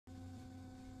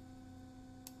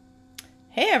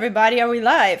Hey everybody, are we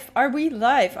live? Are we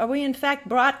live? Are we in fact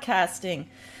broadcasting?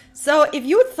 So if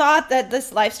you thought that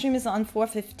this live stream is on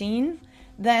 4:15,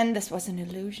 then this was an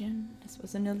illusion. This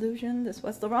was an illusion. This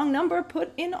was the wrong number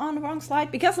put in on the wrong slide,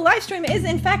 because the live stream is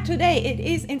in fact today. It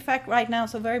is in fact right now,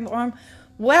 so very warm.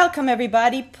 Welcome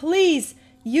everybody. Please,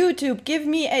 YouTube, give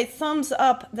me a thumbs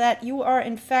up that you are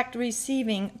in fact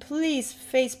receiving. Please,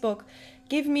 Facebook,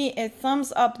 give me a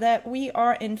thumbs up that we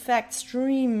are in fact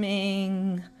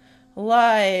streaming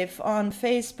live on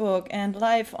Facebook and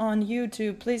live on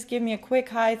YouTube. Please give me a quick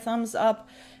high thumbs up,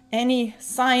 any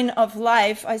sign of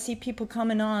life. I see people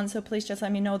coming on, so please just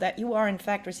let me know that you are in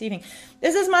fact receiving.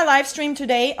 This is my live stream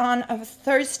today on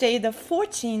Thursday the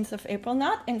 14th of April,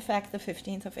 not in fact the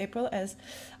 15th of April as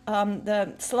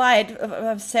the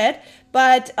slide said,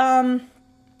 but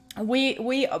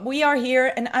we are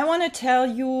here, and I want to tell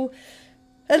you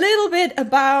a little bit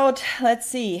about, let's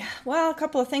see, well, a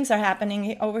couple of things are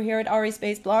happening over here at Ari's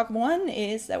Space blog. One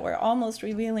is that we're almost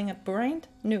revealing a brand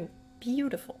new,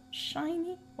 beautiful,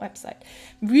 shiny website.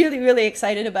 Really, really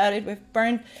excited about it. We've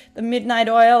burned the midnight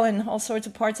oil in all sorts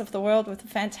of parts of the world with a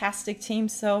fantastic team,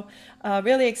 so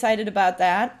really excited about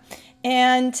that.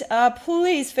 And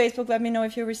please, Facebook, let me know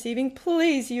if you're receiving.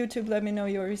 Please, YouTube, let me know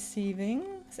you're receiving.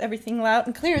 Is everything loud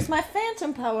and clear? Is my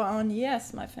phantom power on?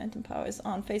 Yes, my phantom power is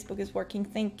on. Facebook is working.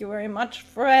 Thank you very much,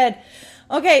 Fred.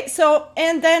 Okay, so,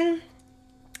 and then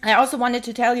I also wanted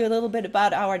to tell you a little bit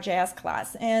about our jazz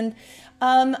class. And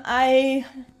I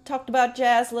talked about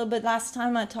jazz a little bit last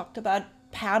time. I talked about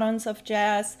patterns of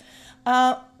jazz.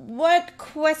 What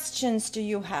questions do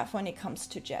you have when it comes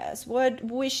to jazz? What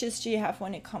wishes do you have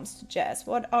when it comes to jazz?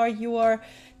 What are your,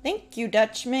 thank you,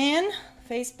 Dutchman.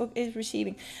 Facebook is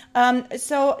receiving.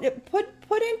 So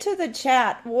put into the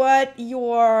chat what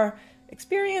your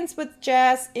experience with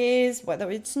jazz is,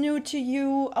 whether it's new to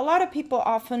you. A lot of people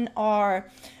often are,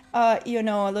 a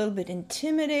little bit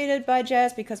intimidated by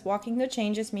jazz because walking the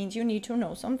changes means you need to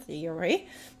know some theory.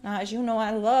 Now, as you know,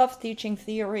 I love teaching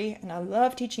theory, and I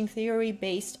love teaching theory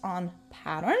based on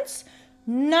patterns.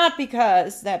 Not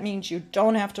because that means you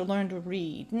don't have to learn to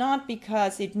read, not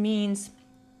because it means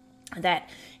that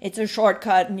it's a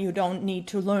shortcut and you don't need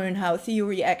to learn how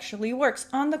theory actually works.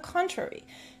 On the contrary,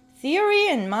 theory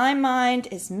in my mind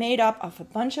is made up of a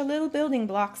bunch of little building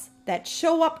blocks that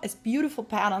show up as beautiful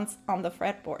patterns on the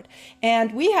fretboard.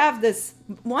 And we have this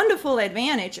wonderful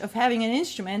advantage of having an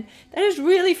instrument that is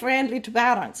really friendly to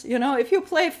patterns. You know, if you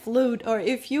play flute or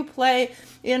if you play,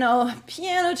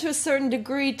 piano to a certain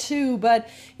degree too, but,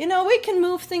 we can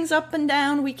move things up and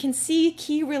down. We can see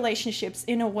key relationships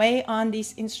in a way on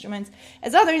these instruments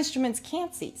as other instruments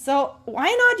can't see. So why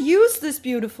not use this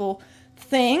beautiful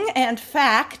thing and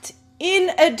fact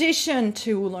in addition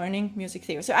to learning music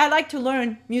theory? So I like to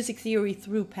learn music theory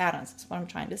through patterns. That's what I'm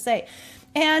trying to say.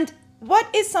 And what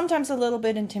is sometimes a little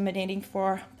bit intimidating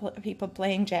for people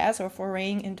playing jazz or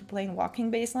foraying into playing walking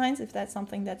bass lines, if that's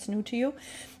something that's new to you,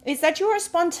 is that you are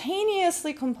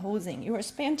spontaneously composing. You are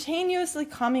spontaneously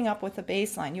coming up with a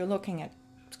bass line. You're looking at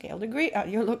scale degree.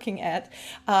 You're looking at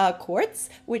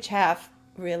chords which have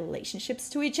relationships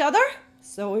to each other.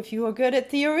 So if you are good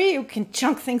at theory, you can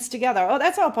chunk things together. Oh,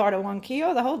 that's all part of one key.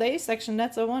 Oh, the whole A section,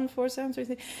 that's a 1, 4, 7, 3,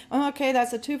 3. Oh, okay,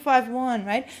 that's a 2, 5, 1,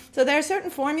 right? So there are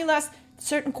certain formulas,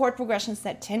 certain chord progressions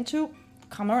that tend to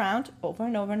come around over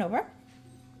and over and over.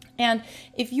 And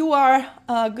if you are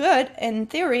good in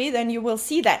theory, then you will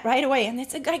see that right away. And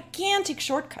it's a gigantic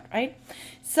shortcut, right?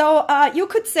 So you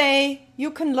could say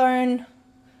you can learn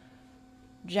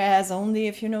jazz only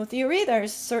if you know theory.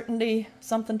 There's certainly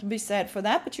something to be said for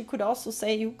that, but you could also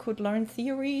say you could learn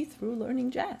theory through learning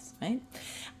jazz, right?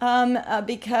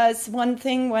 Because one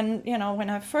thing when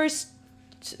I first,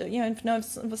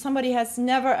 if somebody has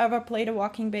never ever played a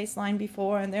walking bass line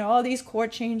before, and there are all these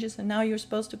chord changes, and now you're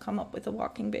supposed to come up with a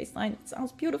walking bass line. It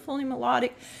sounds beautifully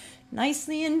melodic,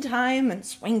 nicely in time, and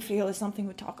swing feel is something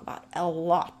we talk about a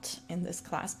lot in this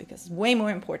class because it's way more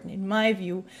important in my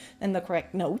view than the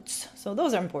correct notes. So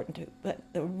those are important too, but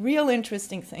the real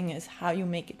interesting thing is how you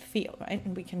make it feel, right?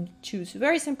 And we can choose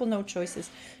very simple note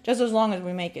choices just as long as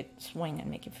we make it swing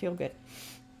and make it feel good.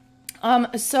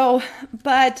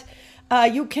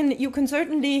 You can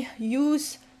certainly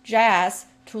use jazz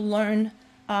to learn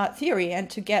theory and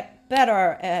to get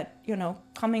better at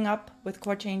coming up with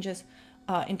chord changes,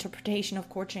 interpretation of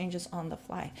chord changes on the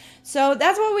fly. So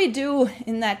that's what we do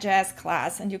in that jazz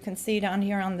class, and you can see down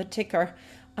here on the ticker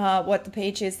what the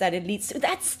page is that it leads to.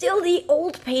 That's still the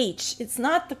old page. It's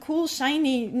not the cool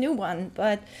shiny new one,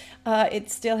 but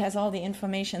it still has all the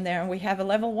information there. And we have a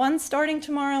level 1 starting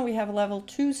tomorrow. We have a level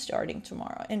 2 starting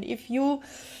tomorrow. And if you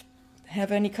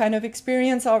have any kind of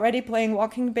experience already playing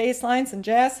walking bass lines and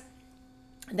jazz,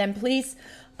 then please,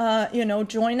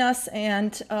 join us,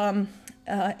 and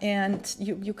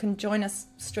you can join us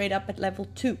straight up at level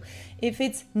 2. If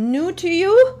it's new to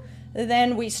you,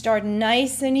 then we start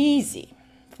nice and easy.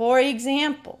 For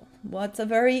example, what's a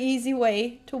very easy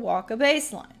way to walk a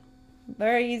bass line?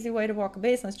 Very easy way to walk a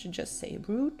bass line is to just say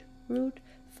root,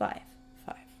 5,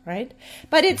 5, right?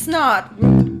 But it's not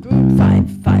root, 5,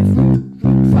 5, root,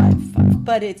 5, 5.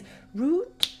 But it's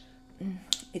root,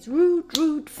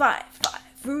 5, 5.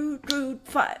 Root,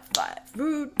 5, 5.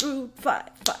 Root, 5,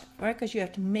 5. Right? Because you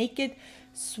have to make it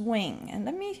swing. And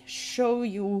let me show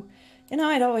you.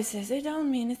 It always says it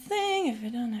don't mean a thing if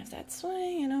it don't have that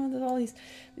swing. There's all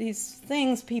these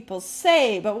things people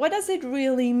say, but what does it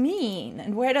really mean?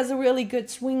 And where does a really good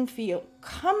swing feel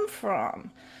come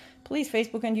from? Please,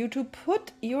 Facebook and YouTube,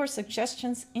 put your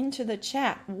suggestions into the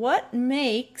chat. What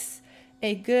makes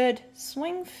a good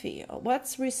swing feel?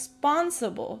 What's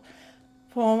responsible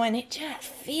for when it just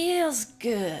feels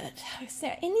good? Is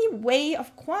there any way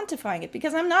of quantifying it?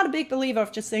 Because I'm not a big believer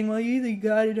of just saying, well, you either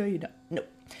got it or you don't. No.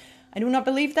 I do not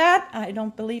believe that. I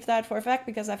don't believe that for a fact,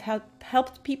 because I've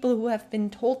helped people who have been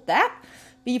told that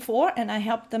before, and I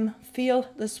helped them feel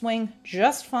the swing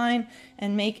just fine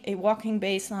and make a walking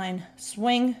bass line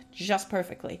swing just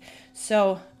perfectly.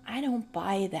 So I don't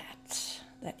buy that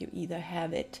you either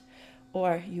have it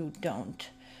or you don't.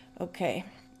 Okay,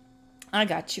 I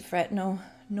got you, Fred. No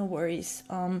worries.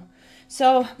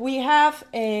 So we have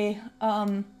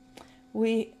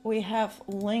we have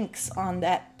links on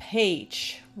that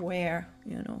page where,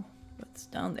 what's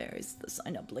down there is the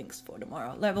sign up links for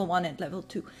tomorrow, level 1 and level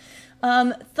 2.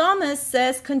 Thomas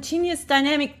says continuous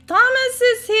dynamic. Thomas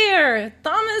is here.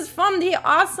 Thomas from the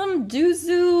awesome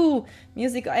Doozoo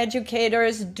music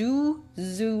educators, doozoo.com.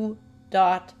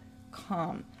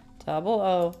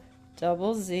 OOZOO.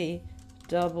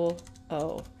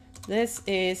 This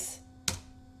is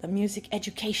the music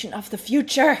education of the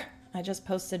future. I just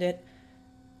posted it.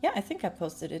 Yeah, I think I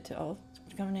posted it to all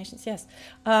combinations. Yes.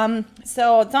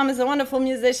 So Tom is a wonderful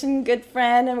musician, good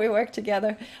friend, and we work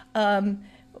together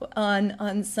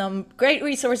on some great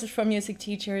resources for music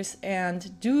teachers.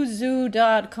 And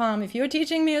doozoo.com. If you're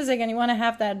teaching music and you want to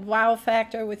have that wow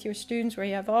factor with your students, where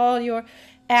you have all your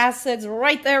assets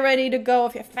right there ready to go,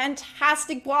 if you have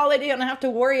fantastic quality, you don't have to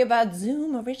worry about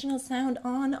Zoom original sound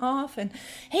on, off, and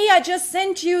hey, I just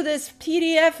sent you this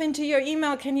PDF into your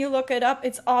email, can you look it up?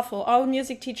 It's awful. All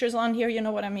music teachers on here, you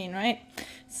know what I mean, right?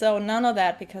 So none of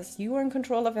that, because you are in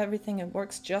control of everything. It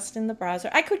works just in the browser.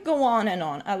 I could go on and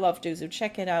on. I love Doozoo.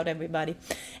 Check it out, everybody.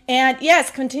 And yes,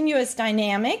 continuous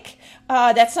dynamic.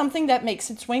 That's something that makes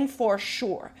it swing for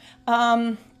sure.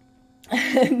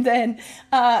 And then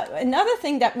another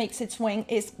thing that makes it swing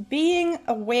is being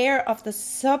aware of the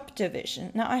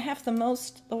subdivision. Now I have the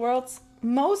world's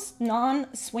most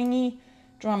non-swingy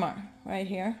drummer right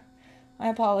here. I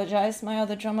apologize. My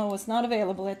other drummer was not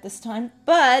available at this time,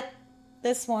 but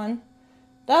this one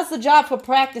does the job for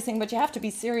practicing, but you have to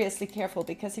be seriously careful,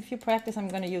 because if you practice, I'm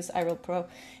going to use iReal Pro.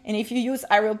 And if you use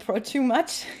iReal Pro too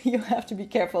much, you have to be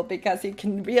careful, because you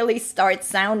can really start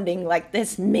sounding like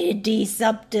this MIDI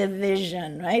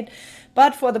subdivision, right?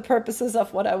 But for the purposes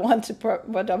of what I want to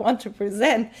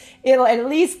present, it'll at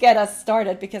least get us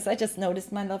started, because I just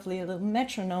noticed my lovely little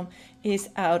metronome is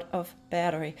out of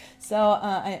battery. So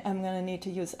I'm going to need to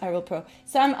use iReal Pro.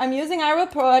 So I'm using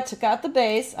iReal Pro. I took out the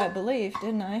bass, I believe,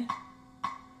 didn't I?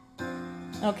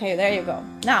 Okay, there you go.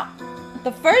 Now,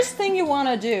 the first thing you want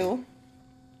to do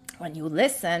when you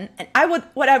listen, and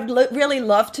what I would really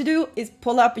love to do is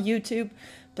pull up YouTube,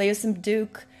 play with some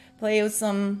Duke, play with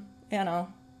some,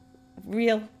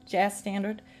 real jazz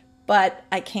standard, but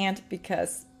I can't,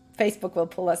 because Facebook will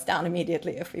pull us down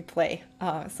immediately if we play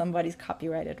somebody's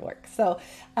copyrighted work. So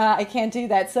I can't do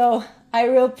that. So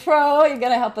iReal Pro, you're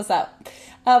going to help us out.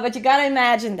 But you got to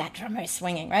imagine that drummer is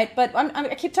swinging, right? But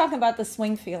I keep talking about the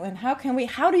swing feel, and how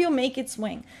do you make it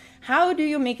swing? How do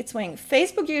you make it swing?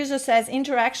 Facebook user says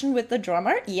interaction with the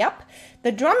drummer. Yep.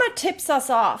 The drummer tips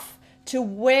us off to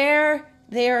where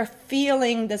they're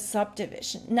feeling the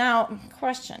subdivision. Now,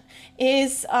 question,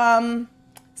 is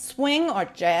swing or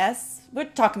jazz? We're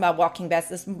talking about walking bass.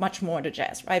 There's much more to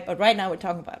jazz, right? But right now we're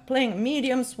talking about playing a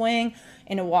medium swing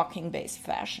in a walking bass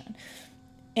fashion.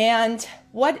 And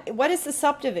what is the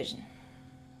subdivision?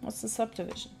 What's the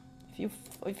subdivision?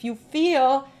 If you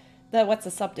feel that, what's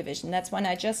the subdivision? That's when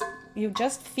you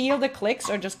just feel the clicks,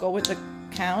 or just go with the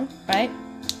count, right?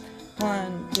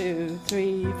 1, 2,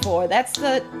 3, 4. That's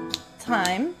the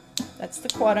time. That's the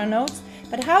quarter notes.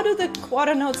 But how do the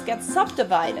quarter notes get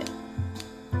subdivided?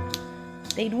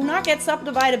 they do not get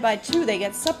subdivided by 2, they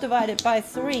get subdivided by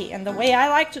 3. And the way I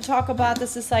like to talk about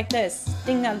this is like this.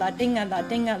 Ding-a-la, ding-a-la,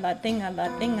 ding-a-la,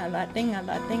 ding-a-la, ding-a-la,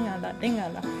 ding-a-la, ding-a-la,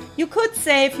 ding-a-la. You could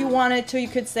say, if you wanted to, you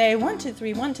could say 1, 2,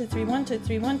 3, 1, 2, 3, 1, 2,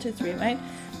 3, 1, 2, 3, right?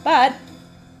 But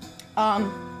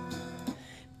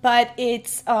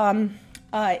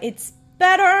it's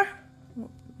better,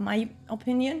 my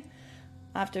opinion,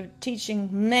 after teaching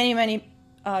many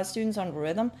students on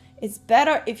rhythm, it's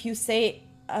better if you say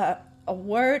a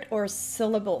word or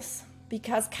syllables,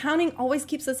 because counting always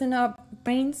keeps us in our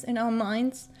brains, in our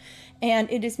minds, and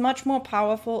it is much more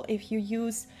powerful if you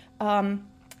use a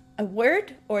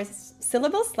word or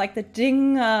syllables like the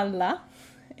ding-a-la.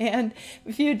 And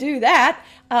if you do that,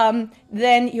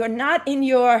 then you're not in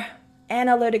your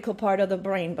analytical part of the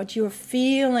brain, but you're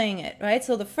feeling it, right?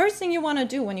 So the first thing you want to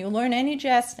do when you learn any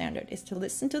jazz standard is to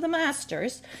listen to the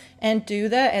masters and do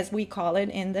the, as we call it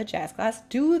in the jazz class,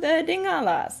 do the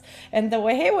ding-a-las. And the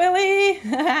way, hey Willie,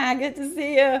 good to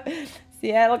see you.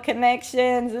 Seattle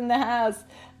connections in the house.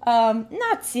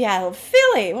 Not Seattle,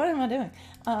 Philly. What am I doing?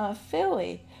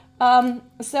 Philly.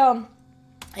 So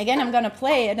again, I'm going to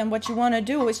play it, and what you want to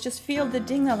do is just feel the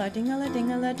ding-a-la, ding-a-la,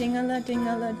 ding-a-la, ding-a-la,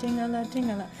 ding-a-la, ding-a-la,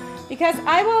 ding-a-la. Because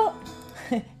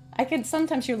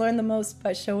sometimes you learn the most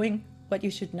by showing what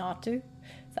you should not do.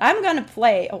 So I'm going to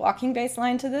play a walking bass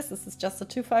line to this. This is just a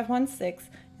 2-5-1-6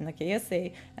 in the key of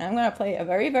C. And I'm going to play a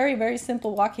very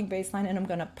simple walking bass line, and I'm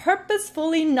going to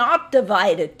purposefully not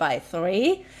divide it by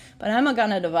 3, but I'm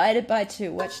going to divide it by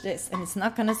 2. Watch this, and it's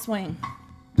not going to swing.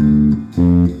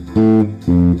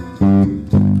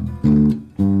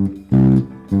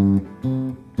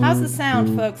 How's the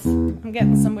sound, folks? I'm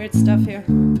getting some weird stuff here.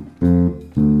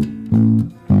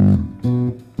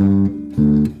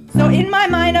 So in my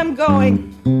mind, I'm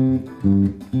going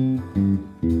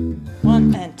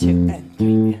 1 and 2 and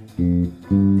 3.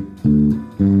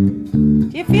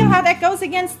 Do you feel how that goes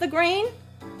against the grain?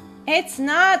 It's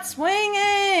not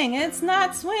swinging. It's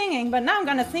not swinging. But now I'm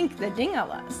going to think the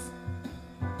ding-a-las.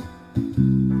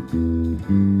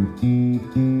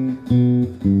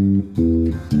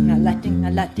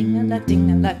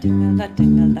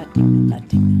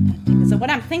 So what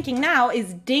I'm thinking now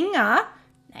is ding-a.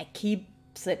 I keep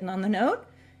sitting on the note,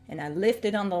 and I lift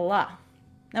it on the la.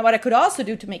 Now what I could also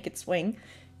do to make it swing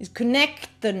is connect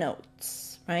the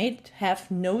notes, right? Have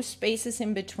no spaces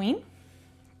in between.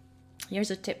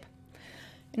 Here's a tip.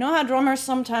 You know how drummers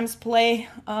sometimes play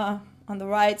on the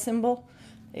right cymbal?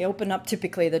 They open up,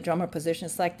 typically the drummer position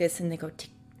is like this, and they go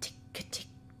tick, tick, tick, tick,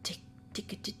 tick,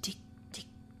 tick, tick, tick,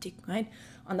 tick, right?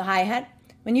 On the hi-hat.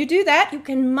 When you do that, you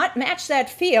can match that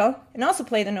feel and also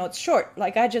play the notes short,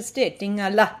 like I just did.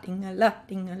 Ding-a-la, ding-a-la,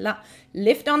 ding-a-la.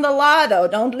 Lift on the la, though.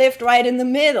 Don't lift right in the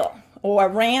middle, or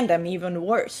random, even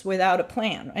worse, without a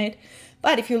plan, right?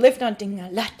 But if you lift on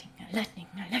ding-a-la, ding-a-la,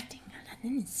 ding-a-la, ding-a-la,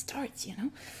 then it starts,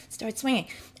 starts swinging.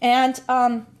 And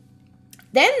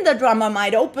then the drummer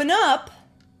might open up,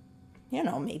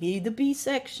 maybe the B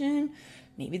section,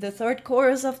 maybe the third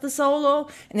chorus of the solo,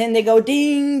 and then they go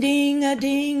ding, ding, a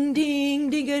ding, ding,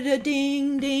 dig-a-da,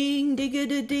 ding, ding,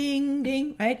 dig-a-da, ding,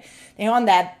 ding, right? They're on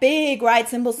that big right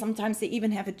cymbal. Sometimes they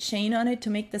even have a chain on it to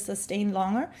make the sustain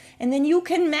longer, and then you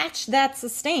can match that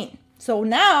sustain. So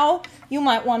now you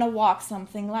might want to walk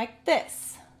something like this.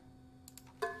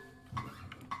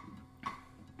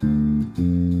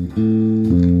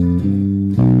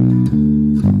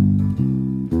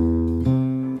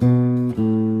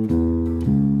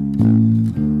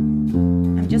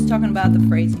 Talking about the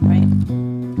phrasing, right?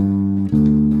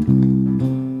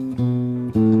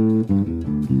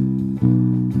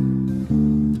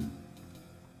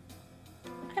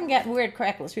 I'm getting weird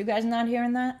crackles. You guys not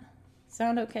hearing that?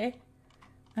 Sound okay?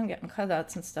 I'm getting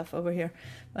cutouts and stuff over here.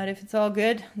 But if it's all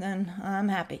good, then I'm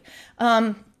happy.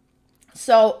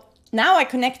 So now I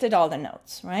connected all the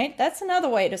notes, right? That's another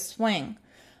way to swing,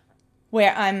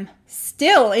 where I'm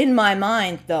still in my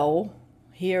mind, though,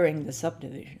 hearing the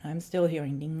subdivision. I'm still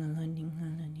hearing ding-a-la,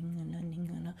 ding-a-la, ding-a-la,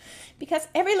 ding-a-la. Because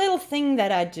every little thing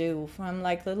that I do, from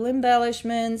like little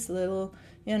embellishments, little,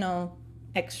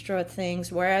 extra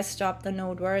things, where I stop the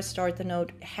note, where I start the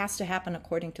note, has to happen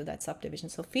according to that subdivision.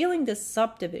 So feeling this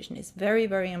subdivision is very,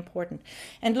 very important.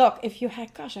 And look, if you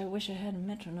had, gosh, I wish I had a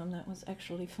metronome that was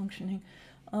actually functioning.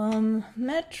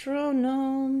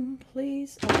 Metronome,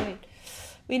 please. Oh, wait.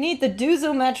 We need the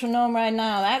Duzo metronome right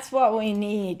now. That's what we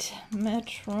need.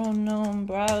 Metronome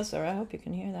browser. I hope you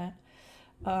can hear that.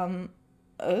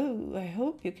 Oh, I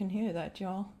hope you can hear that,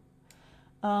 y'all.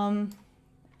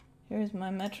 Here's my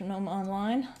metronome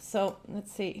online. So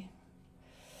let's see.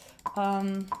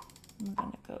 I'm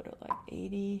gonna go to like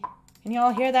 80. Can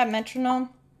y'all hear that metronome?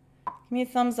 Give me a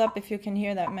thumbs up if you can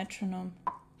hear that metronome.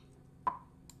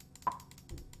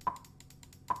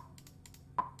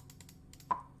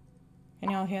 Can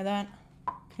y'all hear that?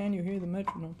 Can you hear the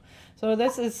metronome? So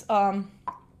this is, and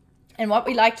what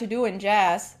we like to do in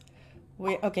jazz,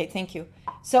 okay, thank you.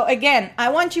 So again,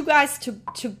 I want you guys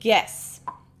to guess.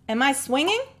 Am I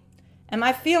swinging? Am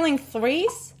I feeling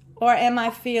threes? Or am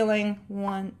I feeling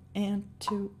 1 and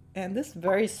 2? And this is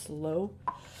very slow.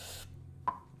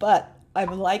 But I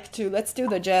would like to, let's do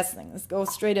the jazz thing. Let's go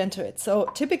straight into it. So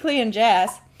typically in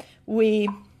jazz, we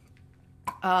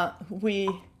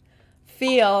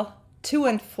feel 2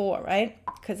 and 4, right?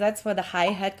 Because that's where the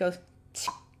hi-hat goes.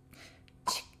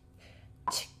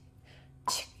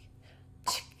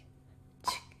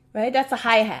 Right? That's a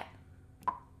hi-hat.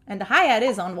 And the hi-hat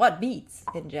is on what beats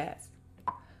in jazz?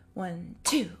 1,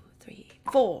 2, 3,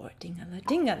 4. Ding-a-la,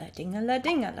 ding-a-la, ding-a-la,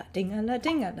 ding-a-la, ding-a-la,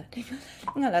 ding-a-la,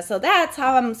 ding-a-la. So that's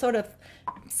how I'm sort of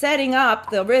setting up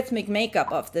the rhythmic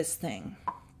makeup of this thing.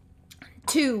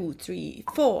 2, 3,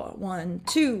 4. 1,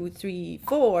 2, 3,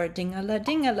 4. Ding-a-la,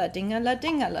 ding-a-la, ding-a-la,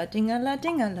 ding-a-la, ding-a-la,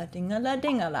 ding-a-la, ding-a-la,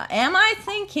 ding-a-la. Am I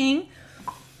thinking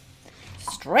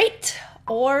straight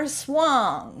or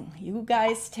swung? You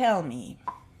guys tell me.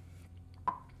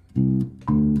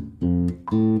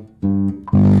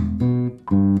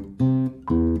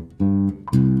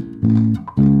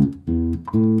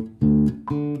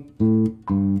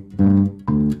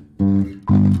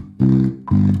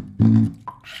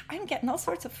 I'm getting all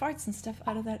sorts of farts and stuff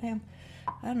out of that amp.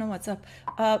 I don't know what's up.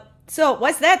 So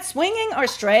was that swinging or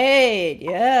straight?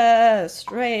 Yeah,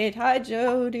 straight. Hi,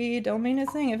 Jody. Don't mean a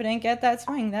thing if it ain't get that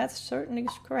swing. That's certainly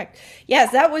correct.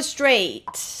 Yes, that was straight.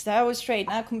 That was straight.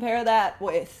 Now compare that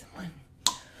with one.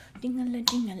 Ding-a-la,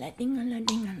 ding-a-la, ding-a-la,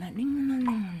 ding-a-la, ding-a-la,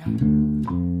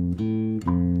 ding-a-la.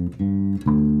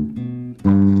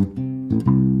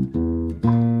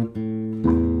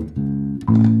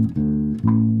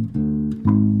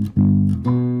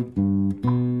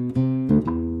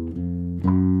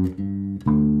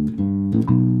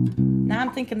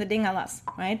 Thinking the ding-a-las,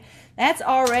 right? That's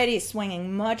already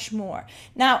swinging much more.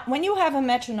 Now, when you have a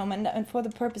metronome, and for the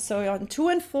purpose, so on 2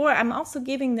 and 4, I'm also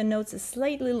giving the notes a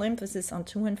slight little emphasis on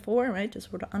 2 and 4, right? Just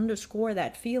sort of underscore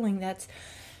that feeling that's,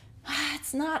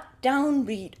 it's not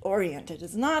downbeat oriented.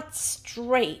 It's not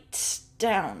straight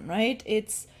down, right?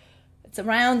 It's a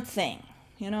round thing.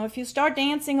 You know, if you start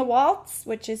dancing a waltz,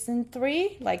 which is in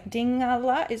 3, like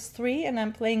ding-a-la is 3, and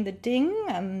I'm playing the ding,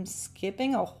 I'm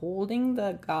skipping or holding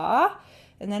the ga,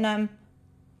 and then I'm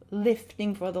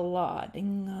lifting for the la,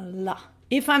 ding-a-la,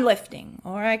 if I'm lifting.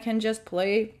 Or I can just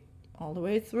play all the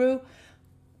way through,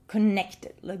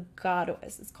 connected, legato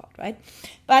as it's called, right?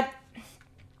 But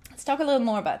let's talk a little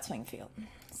more about swing feel.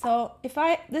 So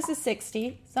this is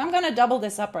 60, so I'm going to double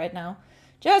this up right now,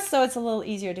 just so it's a little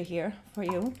easier to hear for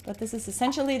you. But this is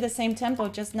essentially the same tempo,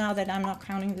 just now that I'm not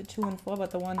counting the 2 and 4,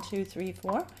 but the 1, 2, 3,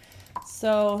 4.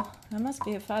 So there must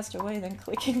be a faster way than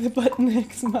clicking the button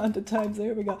X amount of times.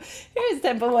 There we go. Here's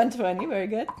tempo 120, very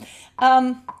good.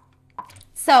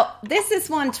 So this is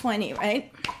 120,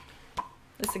 right?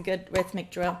 This is a good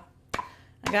rhythmic drill.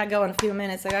 I gotta go in a few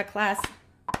minutes. I got class.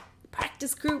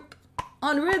 Practice group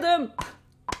on rhythm.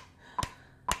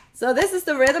 So this is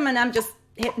the rhythm, and I'm just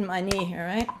hitting my knee here,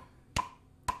 right?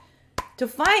 To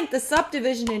find the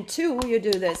subdivision in 2, you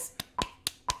do this.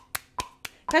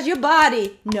 Because your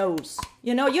body knows.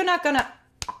 You know, you're not gonna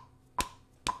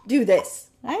do this,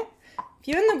 right? If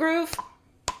you're in the groove,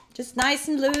 just nice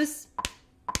and loose,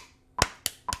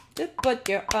 just put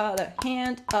your other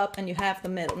hand up and you have the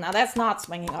middle. Now that's not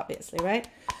swinging, obviously, right?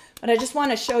 But I just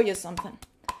want to show you something.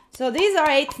 So these are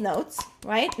 8th notes,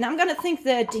 right? And I'm gonna think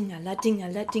the ding-a-la,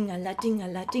 ding-a-la, ding-a-la,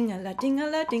 ding-a-la, ding-a-la,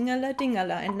 ding-a-la, ding-a-la,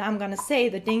 ding-a-la, and I'm gonna say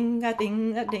the ding-a,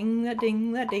 ding-a, ding-a,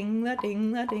 ding-a, ding-a,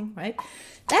 ding-a, ding, right?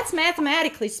 That's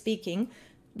mathematically speaking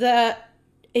the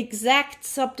exact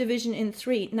subdivision in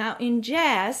 3. Now in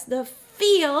jazz, the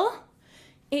feel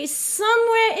is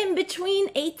somewhere in between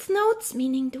 8th notes,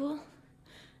 meaning dual,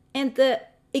 and the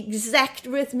exact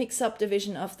rhythmic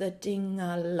subdivision of the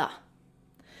ding-a-la.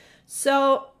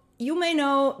 So you may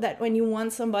know that when you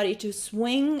want somebody to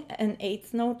swing an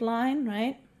 8th note line,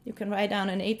 right? You can write down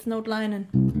an 8th note line and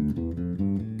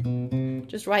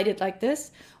just write it like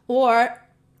this. Or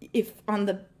if on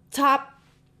the top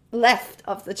left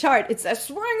of the chart it says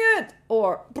swing it,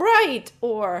 or bright,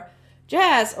 or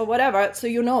jazz, or whatever, so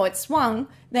you know it's swung,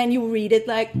 then you read it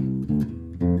like...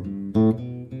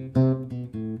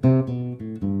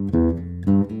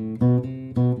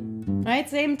 Right?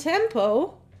 Same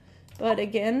tempo. But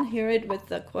again, hear it with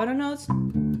the quarter notes.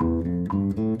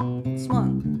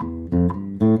 Swung.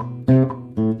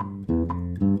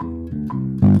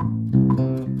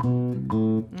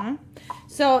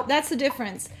 So that's the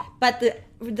difference. But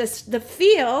the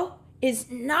feel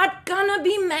is not gonna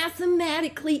be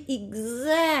mathematically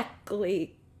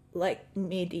exactly like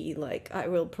MIDI, like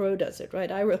iReal Pro does it, right?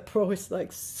 iReal Pro is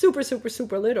like super, super,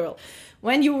 super literal.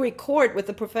 When you record with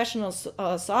the professional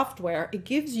software, it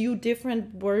gives you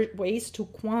different ways to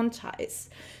quantize.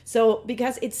 So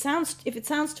because if it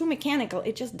sounds too mechanical,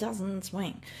 it just doesn't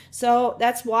swing. So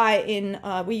that's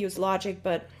why we use Logic,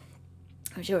 but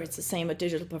I'm sure it's the same with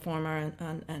Digital Performer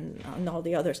and all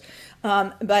the others.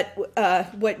 But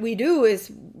what we do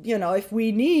is, if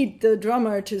we need the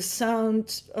drummer to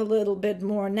sound a little bit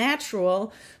more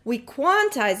natural, we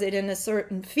quantize it in a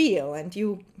certain feel. And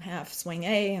you have swing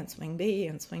A and swing B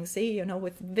and swing C,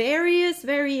 with various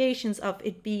variations of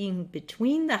it being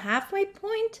between the halfway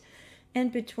point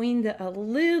and between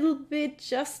the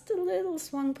just a little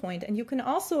swung point. And you can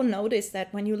also notice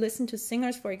that when you listen to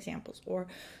singers, for example, or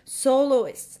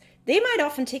soloists, they might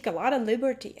often take a lot of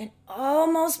liberty and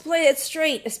almost play it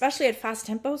straight, especially at fast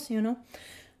tempos,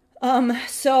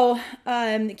 So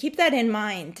keep that in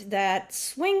mind, that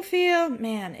swing feel,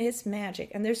 man, it's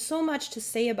magic. And there's so much to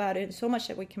say about it, so much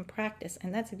that we can practice.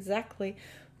 And that's exactly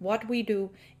what we do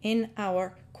in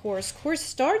our course. Course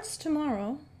starts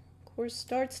tomorrow.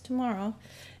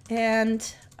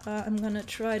 And I'm gonna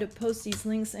try to post these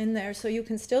links in there so you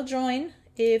can still join.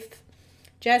 If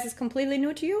jazz is completely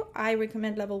new to you, I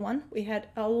recommend level 1. We had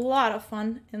a lot of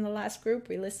fun in the last group.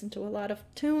 We listened to a lot of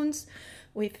tunes.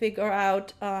 We figure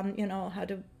out some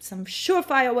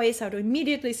surefire ways how to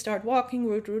immediately start walking,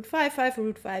 root 5/5,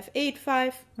 root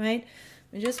 5/8/5, right?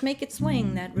 We just make it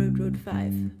swing, that root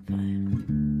 5/5.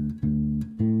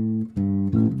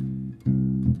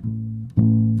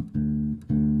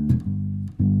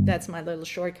 That's my little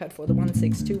shortcut for the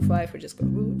 1-6-2-5. We just go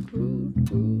root, root,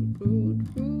 root, root,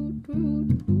 root,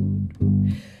 root,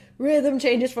 root. Rhythm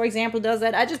Changes, for example, does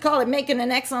that. I just call it making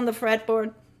an X on the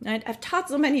fretboard. Right? I've taught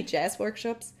so many jazz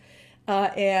workshops,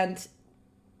 and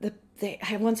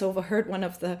I once overheard one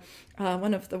of the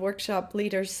workshop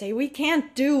leaders say, "We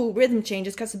can't do rhythm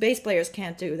changes because the bass players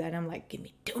can't do that." I'm like, "Give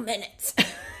me 2 minutes."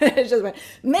 It's just like,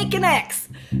 make an X,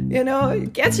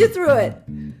 it gets you through it.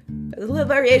 There's a little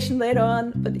variation later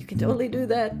on, but you can totally do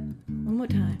that one more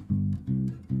time.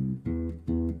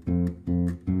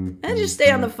 And just stay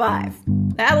on the 5.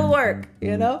 That'll work,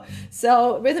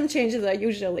 So rhythm changes are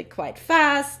usually quite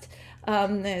fast.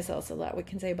 There's also a lot we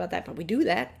can say about that, but we do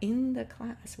that in the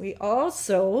class. We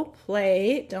also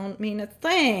play Don't Mean a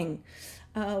Thing,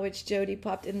 which Jody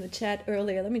popped in the chat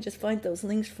earlier. Let me just find those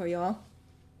links for y'all.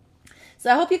 So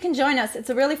I hope you can join us.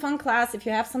 It's a really fun class. If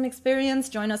you have some experience,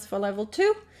 join us for level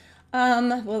 2.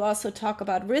 We'll also talk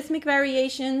about rhythmic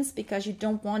variations because you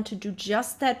don't want to do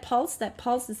just that pulse. That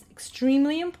pulse is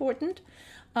extremely important.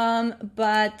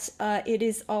 But it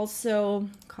is also,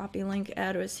 copy link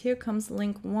address. Here comes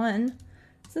link 1.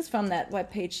 This is from that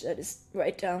webpage that is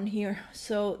right down here.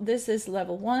 So this is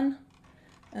level 1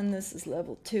 and this is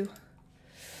level 2.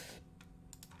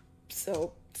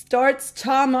 So starts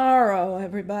tomorrow,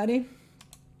 everybody.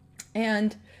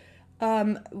 And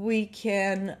we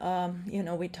can,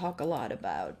 we talk a lot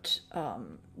about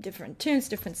different tunes,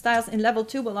 different styles. In level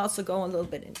 2, we'll also go a little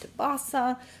bit into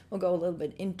bossa. We'll go a little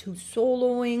bit into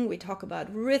soloing. We talk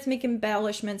about rhythmic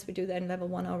embellishments. We do that in level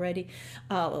 1 already.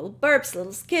 Little burps,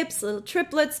 little skips, little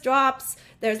triplets, drops.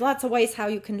 There's lots of ways how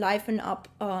you can liven up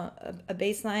a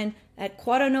bass line. That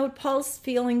quarter note pulse,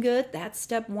 feeling good. That's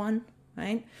step 1,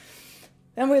 right?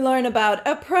 Then we learn about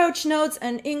approach notes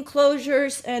and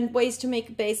enclosures and ways to make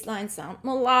a bass line sound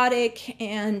melodic.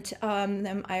 And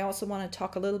then I also want to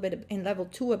talk a little bit in level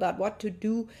 2 about what to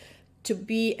do to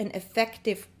be an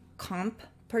effective comp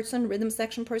person, rhythm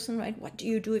section person, right? What do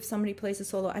you do if somebody plays a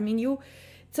solo? I mean,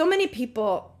 so many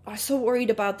people are so worried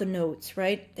about the notes,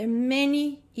 right? There are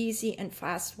many easy and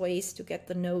fast ways to get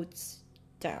the notes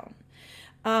down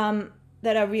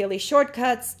that are really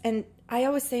shortcuts. And I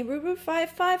always say root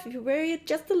 5/5, if you vary it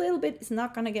just a little bit, it's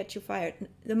not going to get you fired.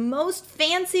 The most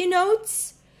fancy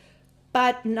notes,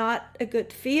 but not a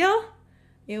good feel,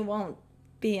 you won't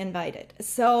be invited.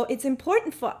 So it's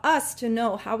important for us to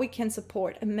know how we can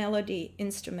support a melody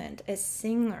instrument, a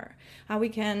singer, how we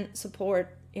can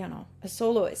support, a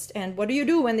soloist. And what do you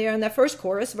do when they're in their first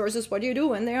chorus versus what do you do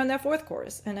when they're in their fourth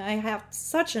chorus? And I have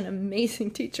such an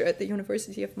amazing teacher at the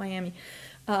University of Miami,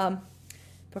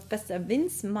 Professor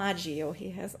Vince Maggio.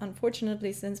 He has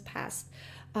unfortunately since passed,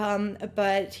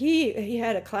 but he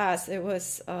had a class. It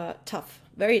was tough,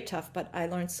 very tough, but I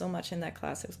learned so much in that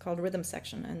class. It was called Rhythm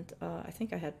Section, and I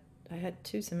think I had I had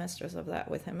 2 semesters of that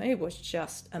with him. It was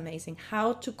just amazing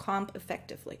how to comp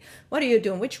effectively. What are you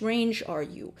doing? Which range are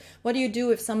you? What do you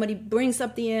do if somebody brings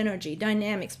up the energy,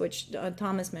 dynamics, which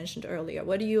Thomas mentioned earlier?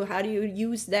 How do you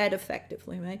use that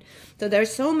effectively, right? So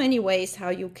there's so many ways how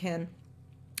you can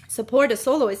support a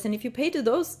soloist, and if you pay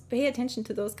attention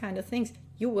to those kind of things,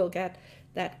 you will get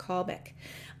that callback.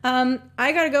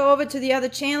 I gotta go over to the other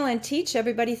channel and teach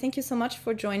everybody. Thank you so much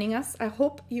for joining us. I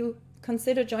hope you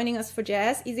consider joining us for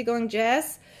jazz, easygoing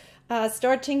jazz,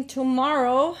 starting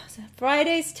tomorrow.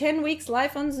 Fridays, 10 weeks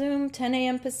live on Zoom, 10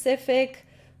 a.m. Pacific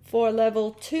for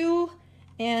level 2,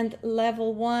 and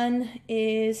level 1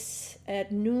 is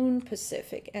at noon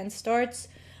Pacific and starts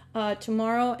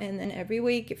tomorrow, and then every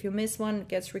week. If you miss one, it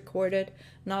gets recorded.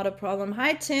 Not a problem.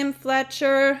 Hi, Tim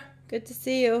Fletcher. Good to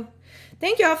see you.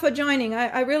 Thank you all for joining.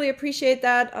 I really appreciate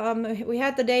that. We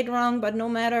had the date wrong, but no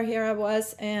matter, here I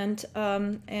was, and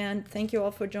thank you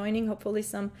all for joining. Hopefully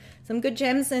some good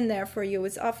gems in there for you.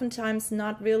 It's oftentimes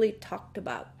not really talked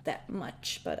about that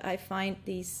much, but I find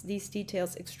these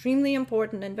details extremely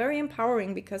important and very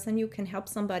empowering, because then you can help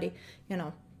somebody,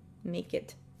 make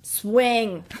it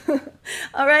swing.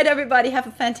 All right, everybody, have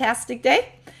a fantastic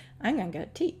day. I'm gonna go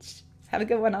teach. Have a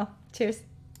good one all. Cheers.